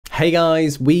Hey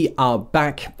guys, we are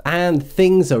back and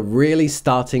things are really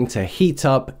starting to heat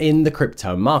up in the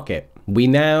crypto market. We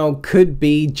now could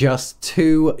be just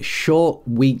 2 short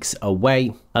weeks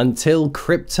away until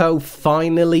crypto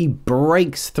finally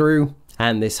breaks through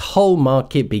and this whole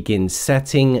market begins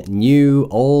setting new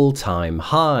all-time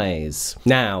highs.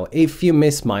 Now, if you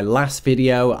missed my last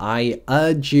video, I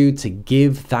urge you to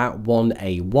give that one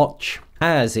a watch,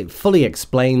 as it fully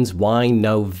explains why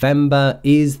November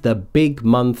is the big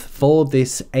month for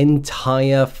this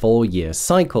entire 4-year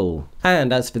cycle.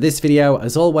 And as for this video,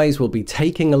 as always, we'll be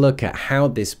taking a look at how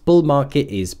this bull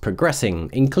market is progressing,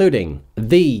 including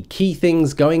the key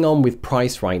things going on with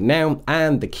price right now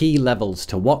and the key levels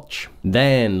to watch.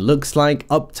 Then looks like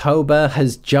Uptober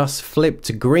has just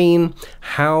flipped green.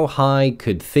 How high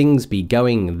could things be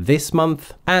going this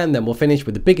month? And then we'll finish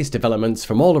with the biggest developments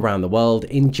from all around the world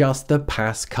in just the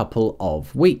past couple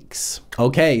of weeks.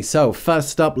 Okay, so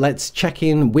first up, let's check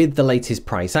in with the latest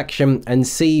price action and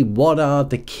see what are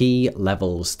the key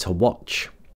levels to watch.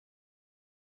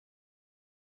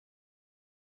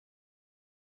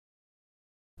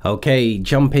 Okay,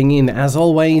 jumping in as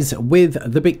always with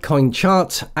the Bitcoin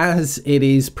chart, as it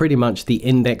is pretty much the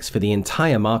index for the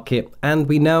entire market, and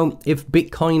we know if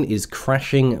Bitcoin is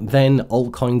crashing, then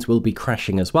altcoins will be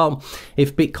crashing as well.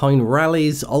 If Bitcoin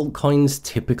rallies, altcoins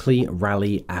typically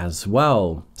rally as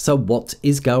well. So what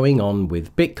is going on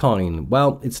with Bitcoin?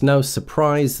 Well, it's no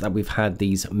surprise that we've had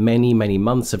these many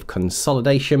months of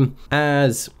consolidation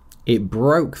as it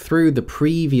broke through the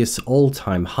previous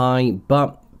all-time high,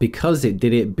 but because it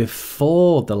did it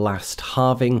before the last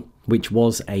halving, which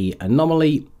was an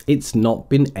anomaly, it's not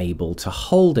been able to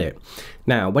hold it.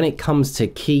 Now, when it comes to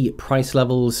key price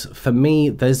levels, for me,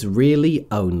 there's really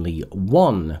only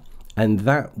one, and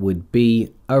that would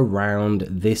be around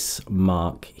this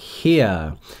mark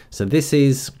here. So this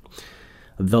is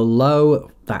the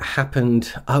low that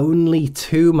happened only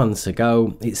 2 months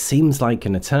ago. It seems like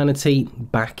an eternity,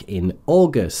 back in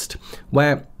August,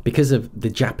 where because of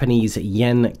the Japanese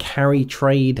yen carry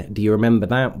trade, do you remember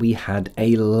that? We had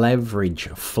a leverage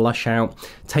flush out,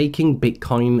 taking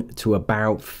Bitcoin to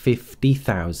about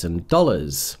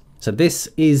 $50,000. So this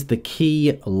is the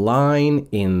key line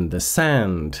in the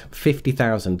sand,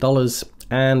 $50,000.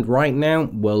 And right now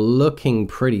we're looking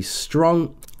pretty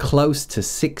strong, close to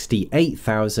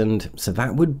 68,000. So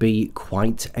that would be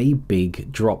quite a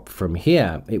big drop from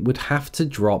here. It would have to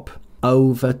drop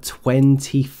over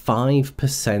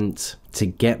 25% to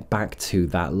get back to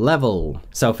that level.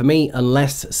 So for me,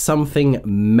 unless something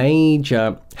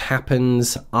major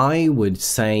happens, I would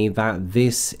say that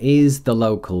this is the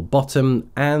local bottom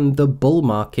and the bull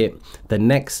market, the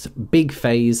next big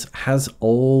phase, has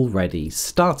already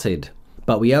started.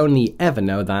 But we only ever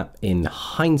know that in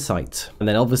hindsight. And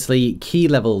then obviously key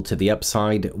level to the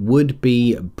upside would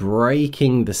be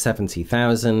breaking the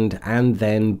 70,000 and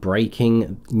then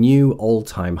breaking new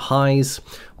all-time highs,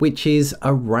 which is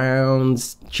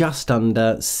around just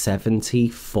under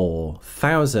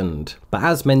 74,000. But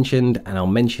as mentioned, and I'll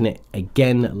mention it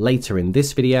again later in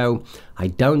this video, I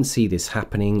don't see this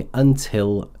happening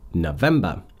until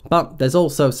November. But there's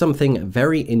also something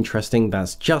very interesting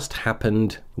that's just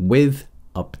happened with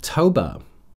Uptober.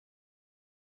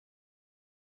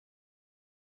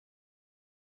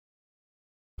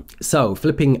 So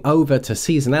flipping over to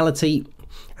seasonality,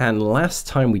 and last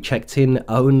time we checked in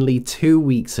only 2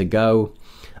 weeks ago,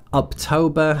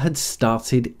 Uptober had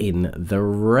started in the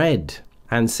red.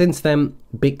 And since then,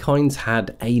 Bitcoin's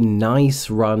had a nice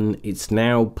run. It's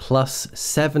now plus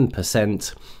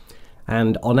 7%,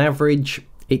 and on average,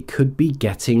 it could be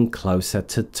getting closer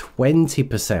to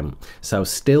 20%. So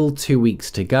still 2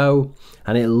 weeks to go,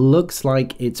 and it looks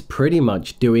like it's pretty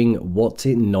much doing what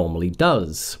it normally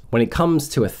does. When it comes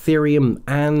to Ethereum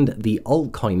and the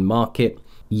altcoin market,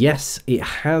 yes, it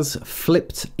has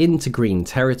flipped into green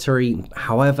territory.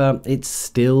 However, it's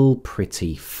still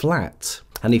pretty flat.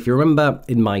 And if you remember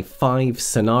in my 5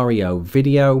 scenario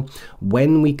video,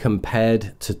 when we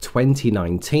compared to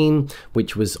 2019,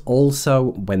 which was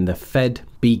also when the Fed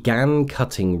began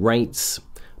cutting rates,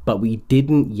 but we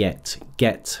didn't yet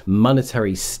get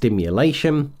monetary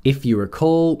stimulation. If you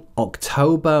recall,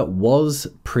 October was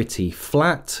pretty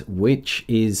flat, which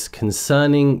is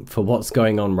concerning for what's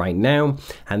going on right now.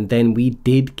 And then we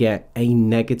did get a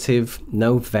negative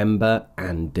November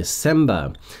and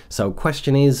December. So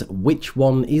question is, which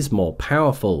one is more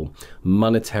powerful?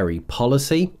 Monetary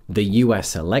policy, the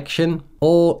US election,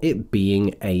 or it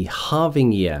being a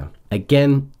halving year?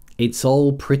 Again, it's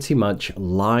all pretty much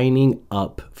lining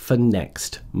up for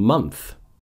next month.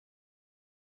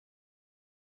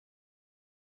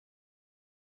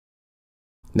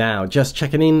 Now, just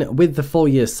checking in with the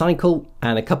 4-year cycle,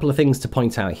 and a couple of things to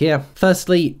point out here.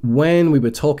 Firstly, when we were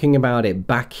talking about it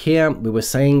back here, we were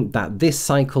saying that this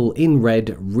cycle in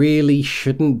red really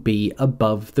shouldn't be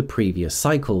above the previous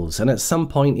cycles, and at some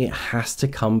point it has to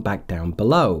come back down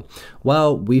below.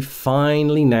 Well, we've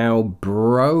finally now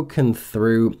broken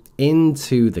through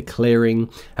into the clearing,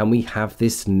 and we have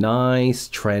this nice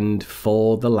trend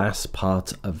for the last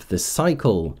part of the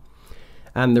cycle.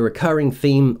 And the recurring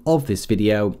theme of this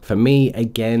video for me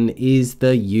again is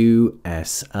the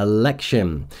US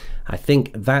election. I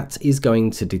think that is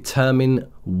going to determine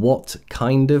what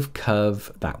kind of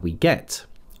curve that we get.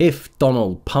 If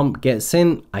Donald Trump gets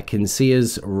in, I can see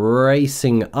us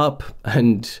racing up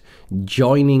and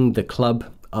joining the club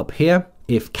up here.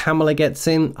 If Kamala gets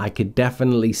in, I could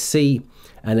definitely see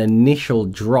an initial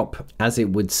drop, as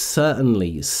it would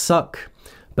certainly suck.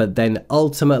 But then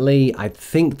ultimately, I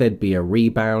think there'd be a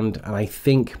rebound, and I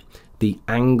think the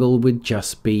angle would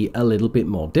just be a little bit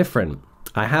more different.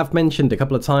 I have mentioned a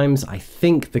couple of times, I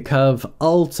think the curve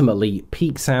ultimately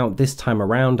peaks out this time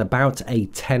around about a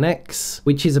 10x,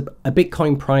 which is a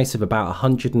Bitcoin price of about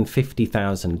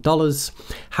 $150,000.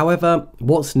 However,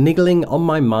 what's niggling on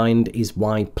my mind is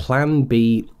why Plan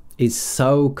B is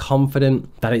so confident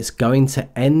that it's going to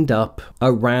end up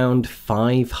around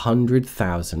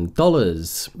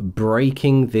 $500,000,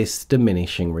 breaking this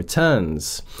diminishing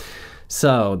returns.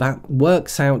 So that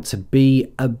works out to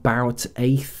be about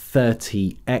a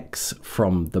 30x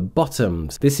from the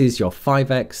bottoms. This is your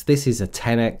 5x, this is a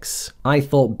 10x. I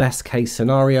thought best case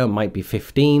scenario might be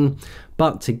 15,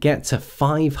 but to get to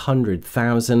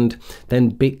 500,000,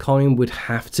 then Bitcoin would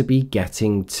have to be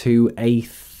getting to a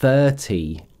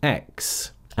 30x.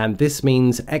 And this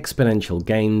means exponential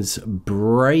gains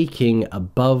breaking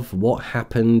above what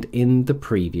happened in the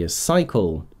previous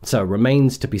cycle. So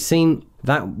remains to be seen.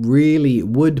 That really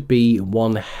would be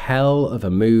one hell of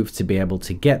a move to be able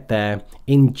to get there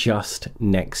in just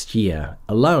next year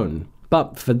alone.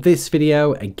 But for this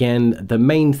video, again, the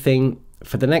main thing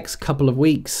for the next couple of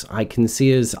weeks, I can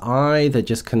see us either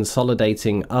just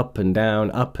consolidating up and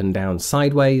down,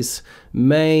 sideways,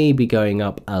 maybe going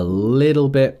up a little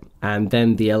bit, and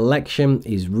then the election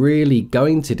is really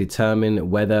going to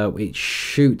determine whether it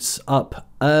shoots up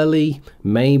early.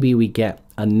 Maybe we get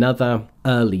another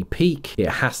early peak. It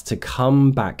has to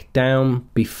come back down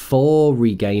before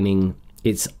regaining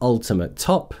its ultimate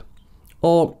top.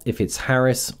 Or if it's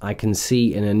Harris, I can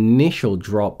see an initial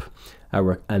drop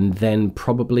and then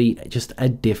probably just a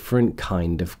different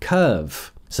kind of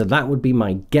curve. So that would be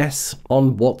my guess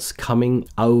on what's coming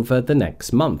over the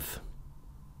next month.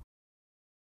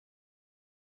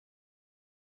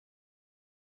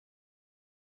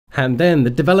 And then the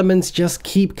developments just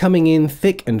keep coming in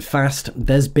thick and fast.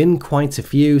 There's been quite a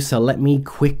few, so let me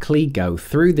quickly go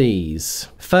through these.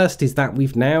 First is that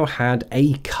we've now had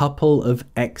a couple of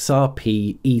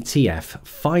XRP ETF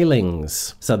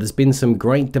filings. So there's been some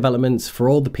great developments for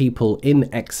all the people in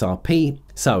XRP.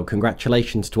 So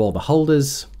congratulations to all the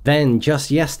holders. Then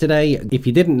just yesterday, if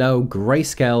you didn't know,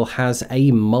 Grayscale has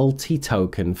a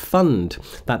multi-token fund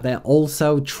that they're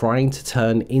also trying to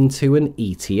turn into an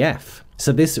ETF.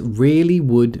 So this really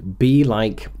would be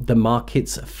like the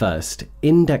market's first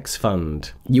index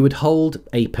fund. You would hold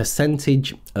a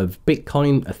percentage of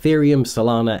Bitcoin, Ethereum,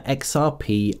 Solana,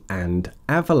 XRP, and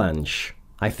Avalanche.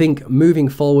 I think moving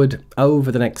forward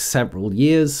over the next several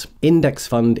years, index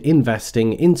fund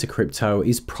investing into crypto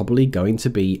is probably going to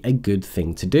be a good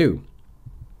thing to do.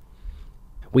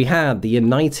 We had the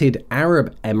United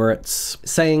Arab Emirates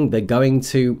saying they're going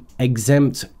to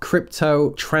exempt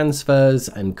crypto transfers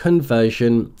and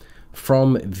conversion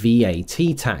from VAT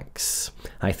tax.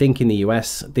 I think in the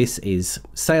US, this is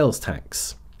sales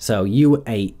tax. So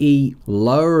UAE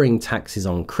lowering taxes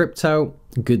on crypto,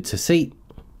 good to see.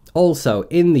 Also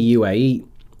in the UAE,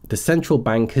 the central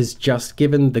bank has just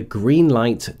given the green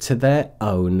light to their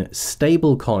own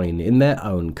stablecoin in their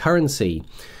own currency.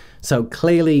 So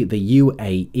clearly the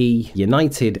UAE,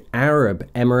 United Arab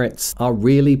Emirates, are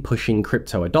really pushing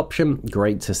crypto adoption.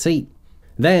 Great to see.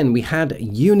 Then we had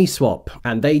Uniswap,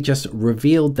 and they just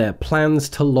revealed their plans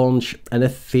to launch an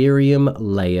Ethereum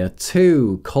layer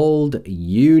 2 called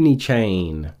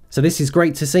Unichain. So this is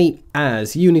great to see,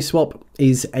 as Uniswap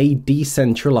is a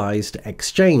decentralized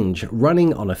exchange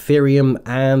running on Ethereum,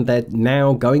 and they're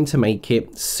now going to make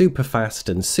it super fast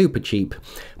and super cheap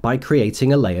by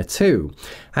creating a layer 2.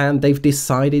 And they've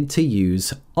decided to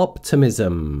use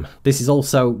optimism. This is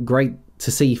also great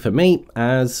to see for me,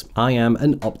 as I am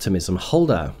an optimism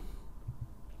holder.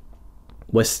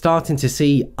 we're starting to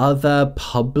see other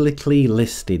publicly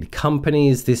listed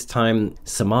companies, this time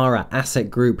Samara Asset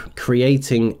Group,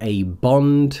 creating a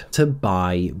bond to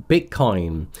buy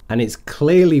Bitcoin. And it's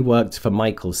clearly worked for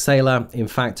Michael Saylor. In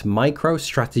fact,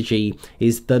 MicroStrategy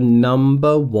is the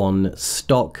 #1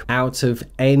 stock out of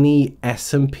any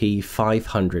S&P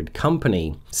 500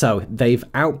 company. So they've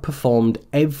outperformed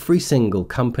every single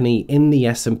company in the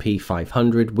S&P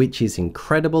 500, which is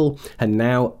incredible. And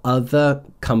now other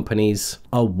companies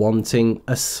are wanting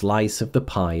a slice of the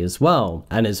pie as well.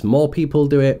 And as more people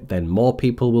do it, then more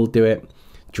people will do it.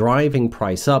 Driving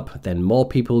price up, then more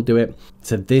people do it.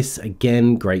 So this,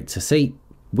 again, great to see.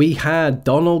 We had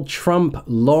Donald Trump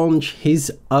launch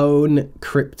his own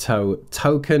crypto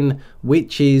token,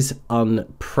 which is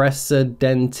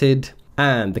unprecedented.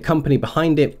 And the company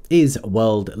behind it is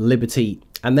World Liberty,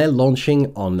 and they're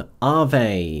launching on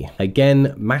Aave.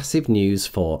 Again, massive news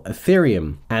for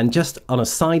Ethereum. And just on a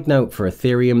side note for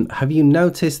Ethereum, have you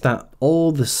noticed that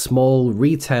all the small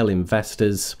retail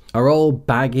investors are all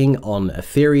bagging on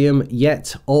Ethereum,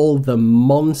 yet all the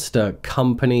monster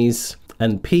companies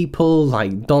and people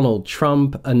like Donald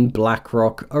Trump and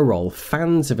BlackRock are all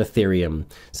fans of Ethereum?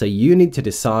 So you need to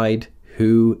decide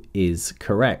who is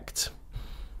correct.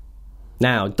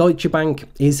 Now, Deutsche Bank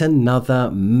is another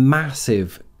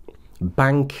massive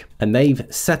bank, and they've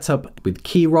set up with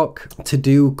Keyrock to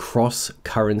do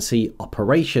cross-currency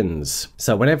operations.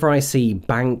 So whenever I see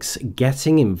banks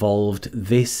getting involved,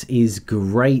 this is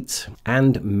great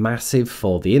and massive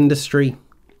for the industry.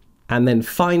 And then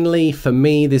finally, for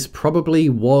me, this probably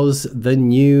was the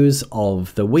news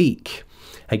of the week.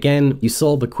 Again, you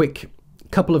saw the quick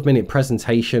couple of minute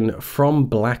presentation from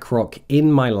BlackRock in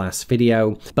my last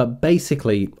video, but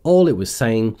basically all it was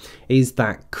saying is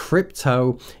that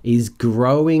crypto is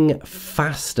growing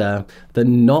faster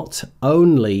than not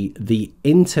only the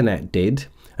internet did,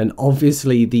 and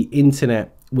obviously the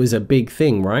internet was a big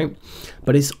thing, right?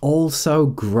 But it's also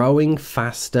growing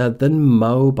faster than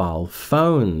mobile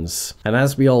phones. And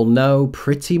as we all know,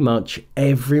 pretty much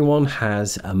everyone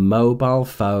has a mobile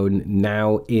phone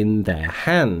now in their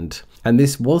hand. And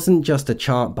this wasn't just a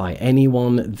chart by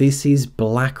anyone, this is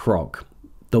BlackRock,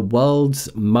 the world's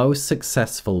most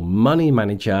successful money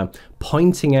manager,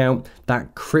 pointing out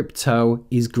that crypto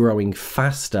is growing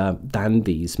faster than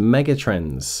these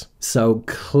megatrends. So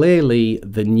clearly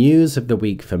the news of the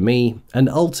week for me, and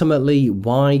ultimately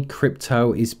why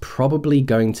crypto is probably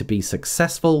going to be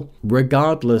successful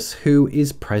regardless who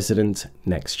is president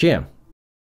next year.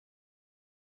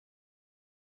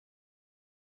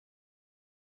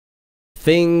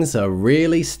 Things are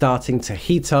really starting to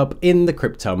heat up in the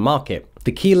crypto market.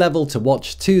 The key level to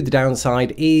watch to the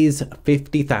downside is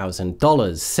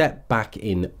 $50,000 set back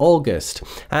in August.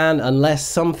 And unless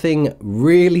something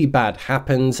really bad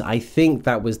happens, I think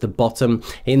that was the bottom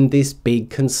in this big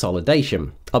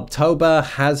consolidation. Uptober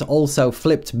has also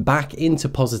flipped back into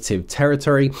positive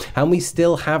territory, and we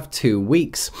still have 2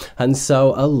 weeks, and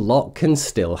so a lot can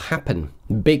still happen.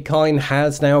 Bitcoin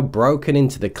has now broken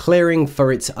into the clearing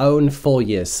for its own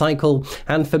 4-year cycle,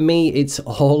 and for me it's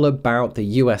all about the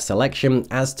US election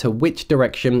as to which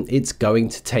direction it's going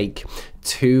to take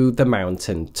to the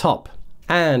mountain top.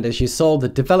 And as you saw, the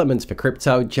developments for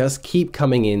crypto just keep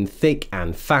coming in thick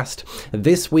and fast.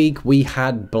 This week we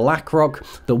had BlackRock,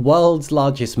 the world's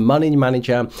largest money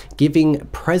manager, giving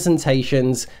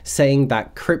presentations saying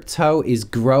that crypto is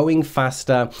growing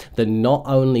faster than not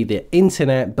only the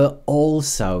internet but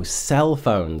also cell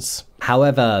phones.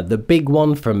 However, the big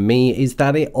one from me is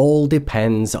that it all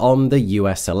depends on the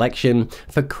US election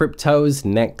for crypto's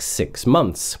next 6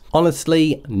 months.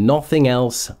 Honestly, nothing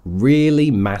else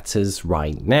really matters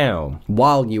right now.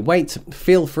 While you wait,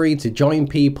 feel free to join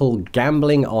people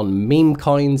gambling on meme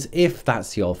coins if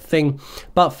that's your thing.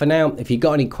 But for now, if you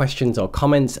got any questions or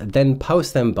comments, then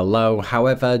post them below.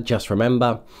 However, just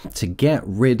remember to get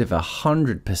rid of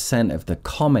 100% of the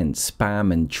comment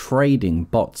spam and trading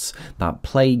bots that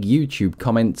plague YouTube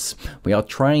comments. We are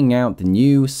trying out the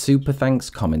new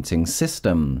SuperThanks Commenting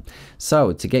system.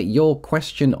 So to get your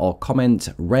question or comment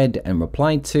read and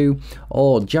replied to,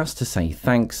 or just to say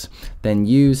thanks, then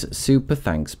use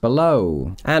SuperThanks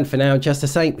below. And for now, just to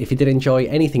say, if you did enjoy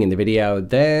anything in the video,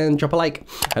 then drop a like,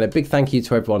 and a big thank you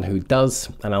to everyone who does,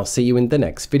 and I'll see you in the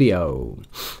next video.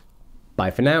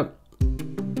 Bye for now.